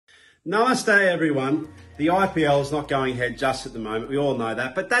Namaste everyone. The IPL is not going ahead just at the moment, we all know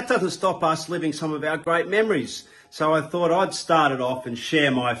that, but that doesn't stop us living some of our great memories. So I thought I'd start it off and share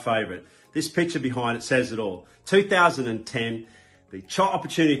my favourite. This picture behind it says it all. 2010, the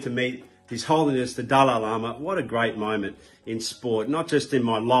opportunity to meet His Holiness the Dalai Lama. What a great moment in sport, not just in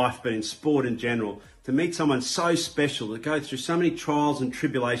my life, but in sport in general. To meet someone so special, to go through so many trials and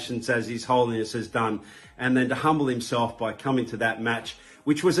tribulations as His Holiness has done, and then to humble himself by coming to that match,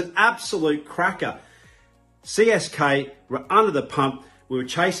 which was an absolute cracker. CSK were under the pump. We were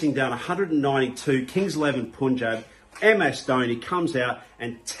chasing down 192, Kings 11 Punjab. MS Dhoni comes out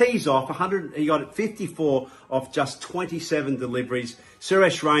and tees off 100. He got it 54 off just 27 deliveries.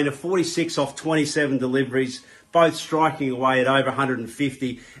 Suresh Raina 46 off 27 deliveries, both striking away at over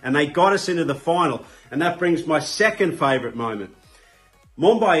 150, and they got us into the final. And that brings my second favourite moment.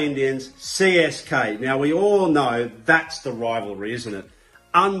 Mumbai Indians, CSK. Now we all know that's the rivalry, isn't it?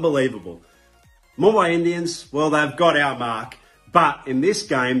 Unbelievable. Mumbai Indians, well, they've got our mark. But in this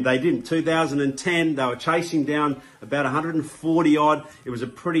game, they didn't. 2010, they were chasing down about 140 odd. It was a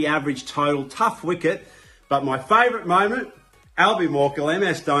pretty average total. Tough wicket. But my favourite moment, Albie Morkel,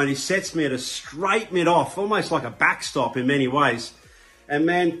 MS Dhoni, sets me at a straight mid-off, almost like a backstop in many ways. And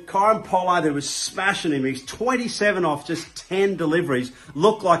man, Kieran Pollard, who was smashing him, he's 27 off just 10 deliveries.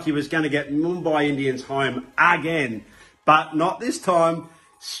 Looked like he was going to get Mumbai Indians home again. But not this time.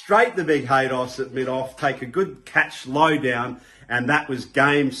 Straight the big Haydos at mid-off, take a good catch low down, and that was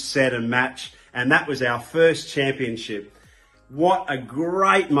game, set and match, and that was our first championship. What a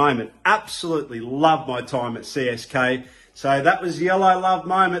great moment. Absolutely loved my time at CSK. So that was Yellow Love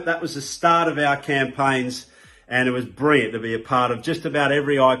moment. That was the start of our campaigns, and it was brilliant to be a part of just about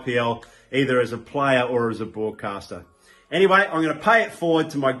every IPL, either as a player or as a broadcaster. Anyway, I'm going to pay it forward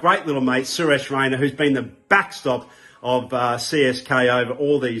to my great little mate, Suresh Raina, who's been the backstop of CSK over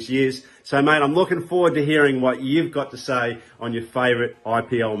all these years. So, mate, I'm looking forward to hearing what you've got to say on your favourite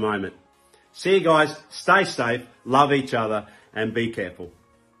IPL moment. See you guys. Stay safe, love each other, and be careful.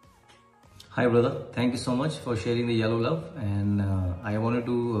 Hi, brother. Thank you so much for sharing the yellow love. And I wanted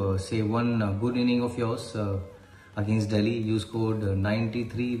to say one good inning of yours against Delhi. You scored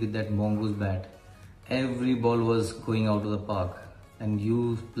 93 with that mongoose bat. Every ball was going out of the park. And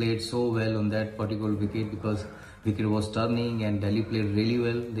you played so well on that particular wicket because wicket was turning and Delhi played really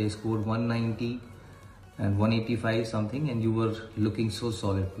well. They scored 190 and 185 something, and you were looking so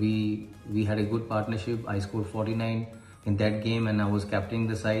solid. We had a good partnership. I scored 49 in that game and I was captaining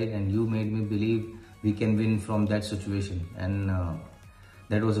the side, and you made me believe we can win from that situation. And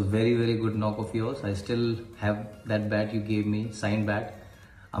that was a very, very good knock of yours. I still have that bat you gave me, signed bat.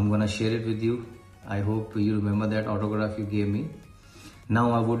 I'm gonna share it with you. I hope you remember that autograph you gave me.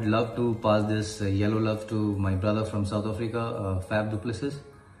 Now I would love to pass this yellow love to my brother from South Africa, Faf du Plessis.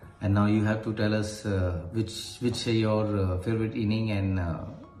 And now you have to tell us which your favorite inning and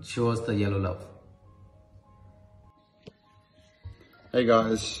show us the yellow love. Hey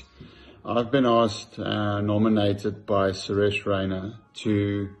guys, I've been asked, nominated by Suresh Raina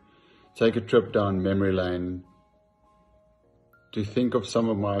to take a trip down memory lane to think of some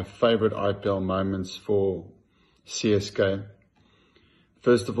of my favorite IPL moments for CSK.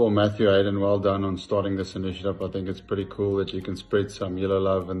 First of all, Matthew, Hayden, well done on starting this initiative. I think it's pretty cool that you can spread some yellow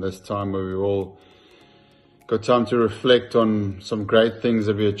love in this time where we all got time to reflect on some great things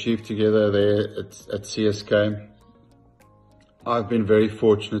that we achieved together there at CSK. I've been very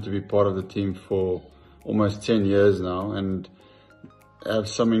fortunate to be part of the team for almost 10 years now and have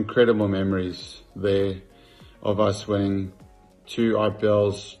some incredible memories there of us winning 2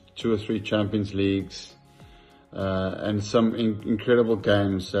 IPLs, 2 or 3 Champions Leagues, and some incredible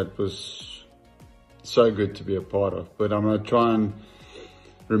games that was so good to be a part of. But I'm going to try and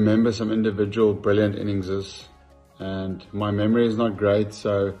remember some individual brilliant innings, and my memory is not great,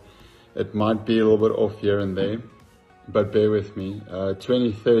 so it might be a little bit off here and there, but bear with me.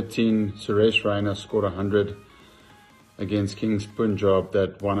 2013, Suresh Raina scored 100 against Kings Punjab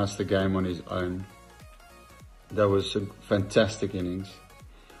that won us the game on his own. That was a fantastic innings.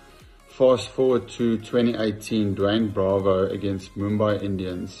 Fast forward to 2018, Dwayne Bravo against Mumbai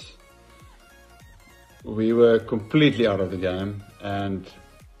Indians. We were completely out of the game and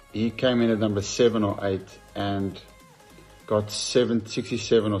he came in at number 7 or 8 and got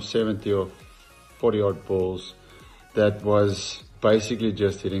 67 or 70 or 40 odd balls. That was basically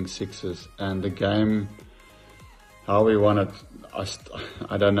just hitting sixes, and the game, how we won it,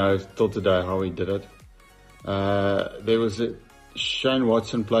 I don't know till today how we did it. There was Shane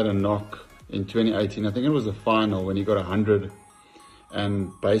Watson played a knock in 2018. I think it was the final when he got 100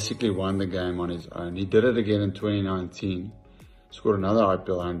 and basically won the game on his own. He did it again in 2019, scored another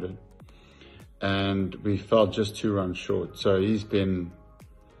IPL 100. and we fell just 2 runs short. So he's been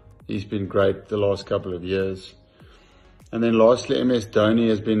great the last couple of years. And then lastly, MS Dhoni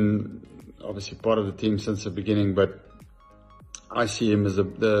has been obviously part of the team since the beginning, but I see him as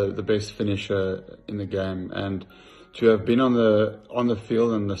the best finisher in the game, and to have been on the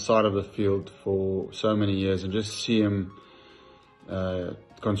field and the side of the field for so many years and just see him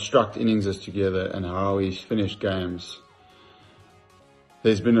construct innings together and how he's finished games.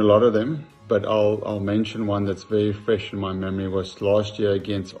 There's been a lot of them, but I'll mention one that's very fresh in my memory. Was last year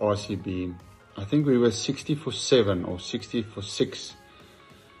against RCB. I think we were 60 for 7 or 60 for 6.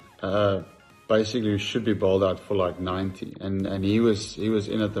 Basically, we should be bowled out for like 90, and he was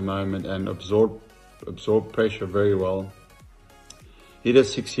in at the moment and absorbed pressure very well. Hit a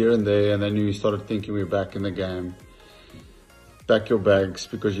 6 here and there, and then you started thinking we're back in the game. Pack your bags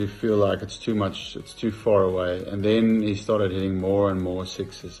because you feel like it's too much, it's too far away. And then he started hitting more and more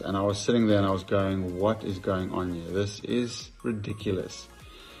 6s, and I was sitting there and I was going, what is going on here? This is ridiculous.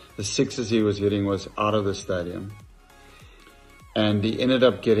 The 6s he was hitting was out of the stadium, and he ended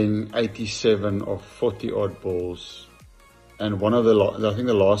up getting 87 of 40 odd balls. And one of I think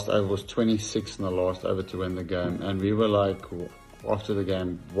the last over was 26 in the last over to win the game. And we were like, after the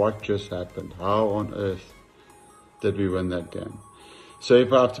game, what just happened? How on earth did we win that game? So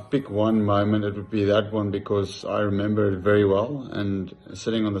if I have to pick one moment, it would be that one, because I remember it very well. And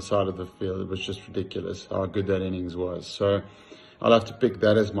sitting on the side of the field, it was just ridiculous how good that innings was. So I'll have to pick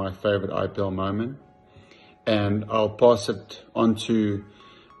that as my favorite IPL moment. And I'll pass it on to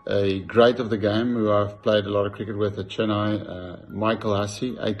a great of the game who I've played a lot of cricket with at Chennai, Michael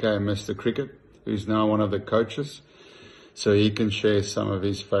Hussey, aka Mr. Cricket, who's now one of the coaches. So he can share some of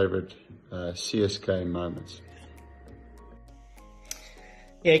his favorite CSK moments.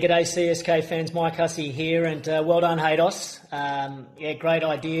 Yeah, g'day CSK fans, Mike Hussey here, and well done Haydos. Yeah, great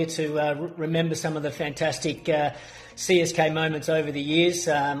idea to remember some of the fantastic CSK moments over the years.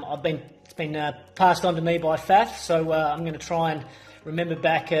 It's been passed on to me by Faf, so I'm going to try and remember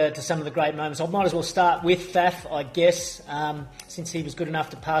back to some of the great moments. I might as well start with Faf, I guess, since he was good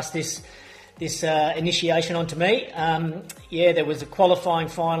enough to pass this initiation on to me. Yeah, there was a qualifying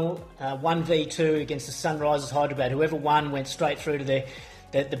final, 1v2 against the Sunrisers Hyderabad. Whoever won went straight through to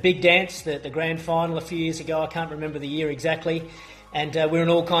the big dance, the grand final a few years ago. I can't remember the year exactly. And we were in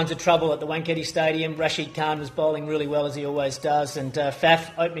all kinds of trouble at the Wankhede Stadium. Rashid Khan was bowling really well, as he always does. And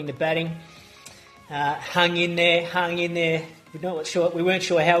Faf opening the batting. Hung in there. We weren't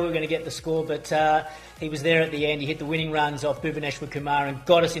sure how we were going to get the score, but he was there at the end. He hit the winning runs off Bhuvaneshwar Kumar and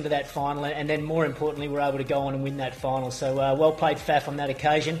got us into that final. And then, more importantly, we were able to go on and win that final. So well played, Faf, on that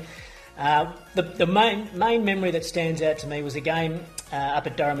occasion. The main memory that stands out to me was a game up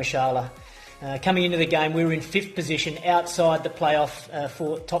at Dharamshala. Coming into the game, we were in 5th position outside the playoff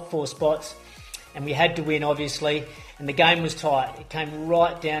top 4 spots, and we had to win, obviously, and the game was tight. It came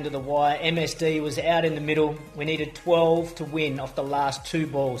right down to the wire. MSD was out in the middle. We needed 12 to win off the last 2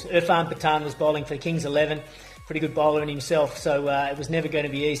 balls. Irfan Pathan was bowling for the Kings 11, pretty good bowler in himself, so it was never going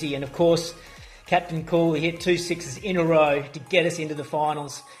to be easy. And of course, Captain Cool, he hit 2 6s in a row to get us into the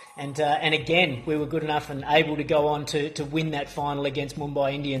finals. And again, we were good enough and able to go on to win that final against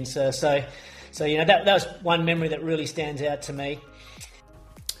Mumbai Indians. So you know, that was one memory that really stands out to me.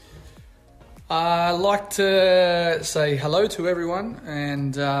 I'd like to say hello to everyone,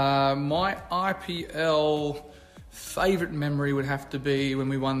 and my IPL favourite memory would have to be when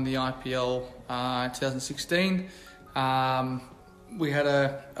we won the IPL in 2016. We had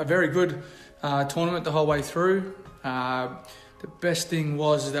a very good tournament the whole way through. The best thing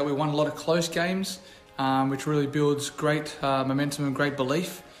was that we won a lot of close games, which really builds great momentum and great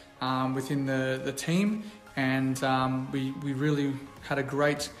belief within the team, and we really had a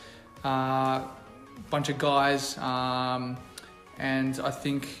great bunch of guys, and I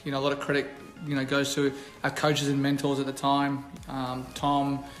think, you know, a lot of credit, you know, goes to our coaches and mentors at the time,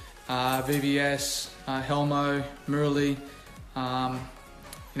 Tom, VVS, Helmo, Murali.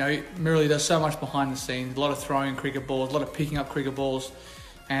 You know, Murali does so much behind the scenes, a lot of throwing cricket balls, a lot of picking up cricket balls,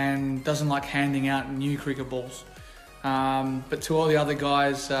 and doesn't like handing out new cricket balls. But to all the other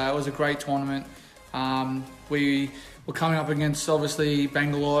guys, it was a great tournament. We were coming up against, obviously,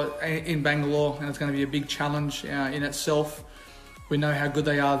 Bangalore, and it's going to be a big challenge in itself. We know how good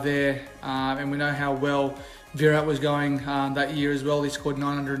they are there, and we know how well Virat was going that year as well. He scored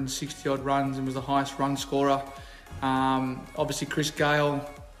 960 odd runs and was the highest run scorer. Obviously, Chris Gale,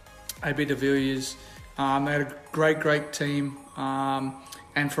 AB de Villiers, they had a great team.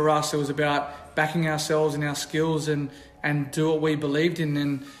 And for us, it was about backing ourselves and our skills and do what we believed in.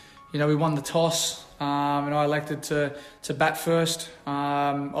 And, you know, we won the toss, and I elected to bat first.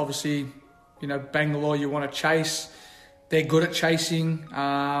 Obviously, Bangalore, you want to chase. They're good at chasing,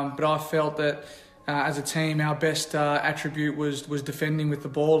 but I felt that as a team, our best attribute was defending with the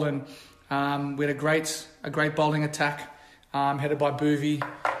ball, and we had a great bowling attack headed by Boovy,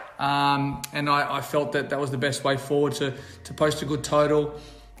 and I felt that was the best way forward to post a good total,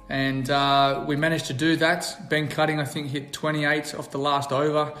 and we managed to do that. Ben Cutting, I think, hit 28 off the last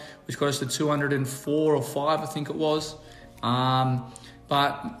over, which got us to 204 or 5, I think it was.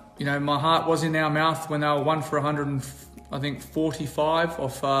 But my heart was in our mouth when they were 1 for 145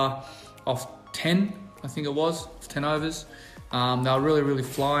 off 10, I think it was, 10 overs. They were really, really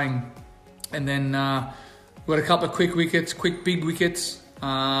flying. And then we had a couple of quick big wickets.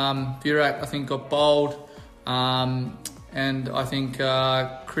 Virat, I think, got bowled. And I think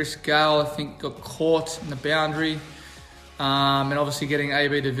Chris Gale, I think, got caught in the boundary. And obviously getting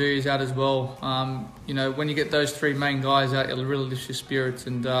AB de Villiers out as well. When you get those three main guys out, it'll really lift your spirits.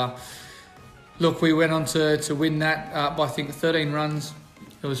 And look, we went on to win that by, I think, 13 runs.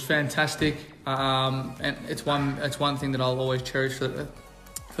 It was fantastic. And it's one thing that I'll always cherish for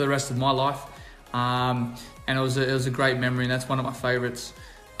the rest of my life. And it was a great memory, and that's one of my favourites.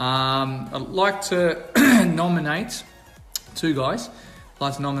 I'd like to nominate two guys. I'd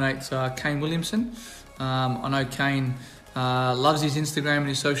like to nominate Kane Williamson. I know Kane loves his Instagram and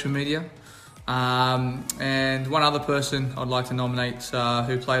his social media. And one other person I'd like to nominate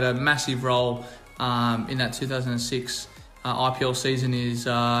who played a massive role in that 2006 IPL season is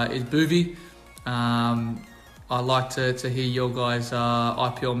Boovy. I'd like to hear your guys'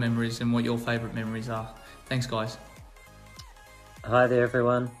 IPL memories and what your favourite memories are. Thanks, guys. Hi there,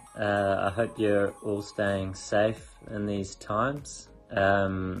 everyone. I hope you're all staying safe in these times.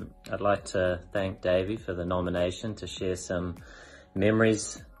 I'd like to thank Davey for the nomination to share some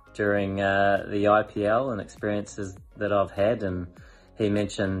memories during the IPL and experiences that I've had. And he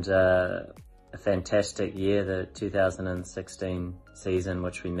mentioned a fantastic year, the 2016 season,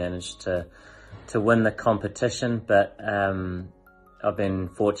 which we managed to win the competition. But I've been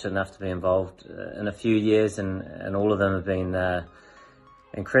fortunate enough to be involved in a few years, and all of them have been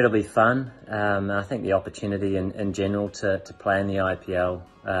incredibly fun. I think the opportunity in general to play in the IPL,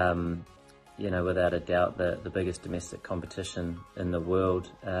 without a doubt, the biggest domestic competition in the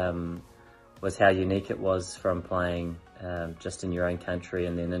world, was how unique it was from playing just in your own country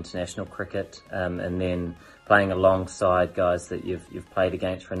and then international cricket, and then playing alongside guys that you've played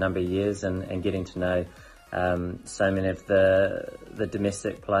against for a number of years, and getting to know so many of the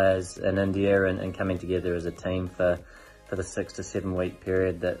domestic players in India, and coming together as a team for the 6 to 7 week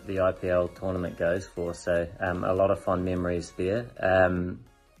period that the IPL tournament goes for. So a lot of fond memories there.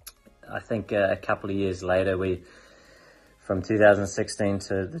 I think a couple of years later, from 2016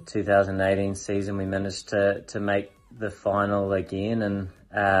 to the 2018 season, we managed to make the final again,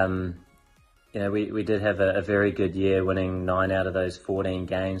 and we did have a very good year, winning 9 out of those 14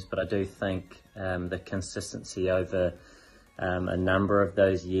 games. But I do think the consistency over a number of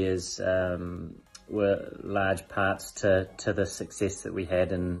those years were large parts to the success that we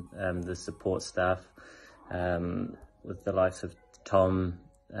had, and the support staff with the likes of Tom,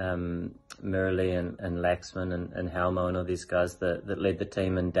 Murali and Laxman and Halmo and all these guys that led the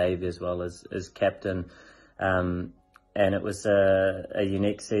team, and Davey as well as captain. And it was a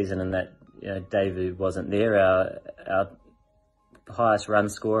unique season in that Davey wasn't there, our highest run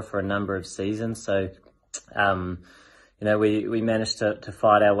scorer for a number of seasons. So we managed to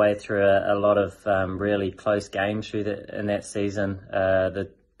fight our way through a lot of really close games in that season. The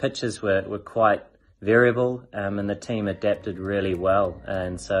pitches were quite variable, and the team adapted really well,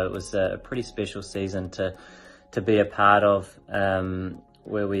 and so it was a pretty special season to be a part of,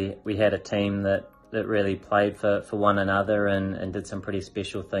 where we had a team that really played for one another, and did some pretty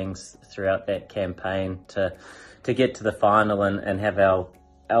special things throughout that campaign to get to the final and have our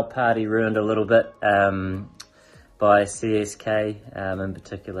party ruined a little bit by CSK, in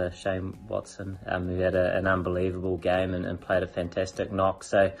particular Shane Watson, who had an unbelievable game and played a fantastic knock.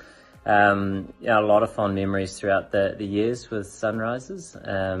 So a lot of fond memories throughout the years with Sunrisers,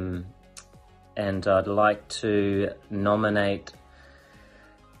 and I'd like to nominate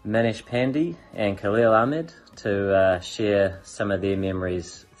Manish Pandey and Khaleel Ahmed to share some of their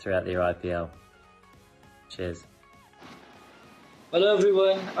memories throughout their IPL. Cheers. Hello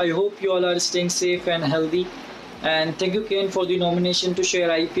everyone, I hope you all are staying safe and healthy, and thank you Kane for the nomination to share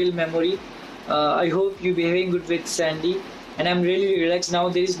IPL memory. I hope you're behaving good with Sandy, and I'm really relaxed now.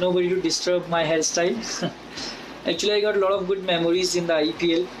 There is nobody to disturb my hairstyle. Actually, I got a lot of good memories in the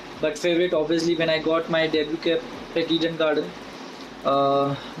IPL, but favorite obviously when I got my debut cap at Eden Garden,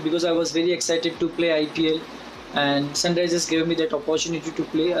 because I was very excited to play IPL. and Sunrisers gave me that opportunity to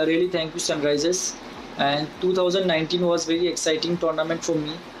play. I really thank you Sunrisers. And 2019 was very exciting tournament for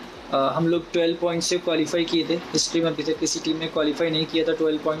me. हम लोग 12 point से qualify किए थे. History में अभी तक किसी team ने क्वालिफाई नहीं किया था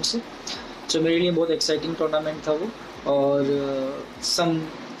 12 पॉइंट से. तो मेरे लिए बहुत एक्साइटिंग टूर्नामेंट था वो. और सम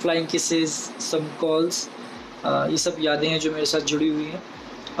फ्लाइंग किसेस, सम कॉल्स, ये सब यादें हैं जो मेरे साथ जुड़ी हुई हैं.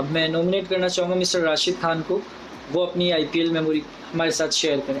 अब मैं नॉमिनेट करना चाहूँगा मिस्टर राशिद खान को. वो अपनी IPL मेमोरी हमारे साथ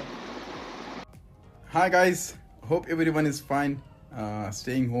शेयर करें. Hi guys, hope everyone is fine,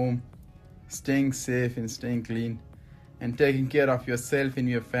 staying home, staying safe and staying clean and taking care of yourself and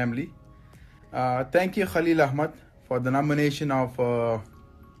your family. Thank you Khaleel Ahmed for the nomination of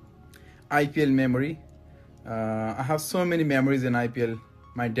IPL memory. I have so many memories in IPL.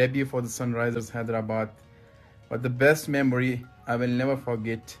 My debut for the Sunrisers Hyderabad, but the best memory I will never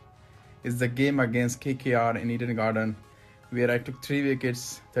forget is the game against KKR in Eden Garden, where I took 3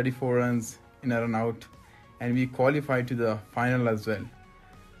 wickets, 34 runs in a run out, and we qualified to the final as well.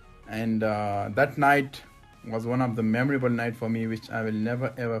 And that night was one of the memorable night for me, which I will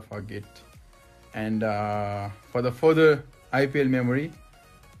never ever forget. And for the further IPL memory,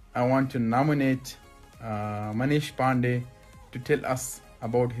 I want to nominate Manish Pandey to tell us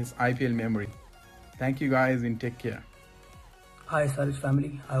about his IPL memory. Thank you guys and take care. Hi Suresh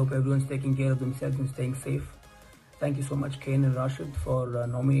family, I hope everyone's taking care of themselves and staying safe. Thank you so much Kane and Rashid for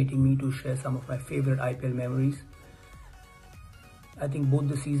nominating me to share some of my favorite IPL memories. I think both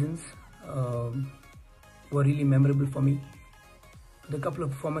the seasons were really memorable for me. The couple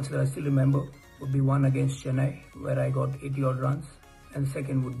of performances that I still remember would be one against Chennai, where I got 80 odd runs, and the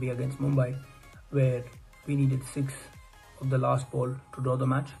second would be against Mumbai, where we needed 6 of the last ball to draw the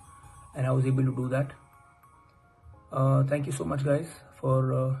match, and I was able to do that. Thank you so much guys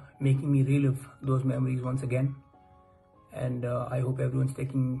for making me relive those memories once again, and I hope everyone's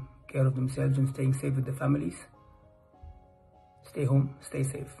taking care of themselves and staying safe with their families. Stay home, stay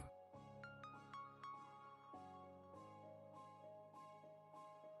safe.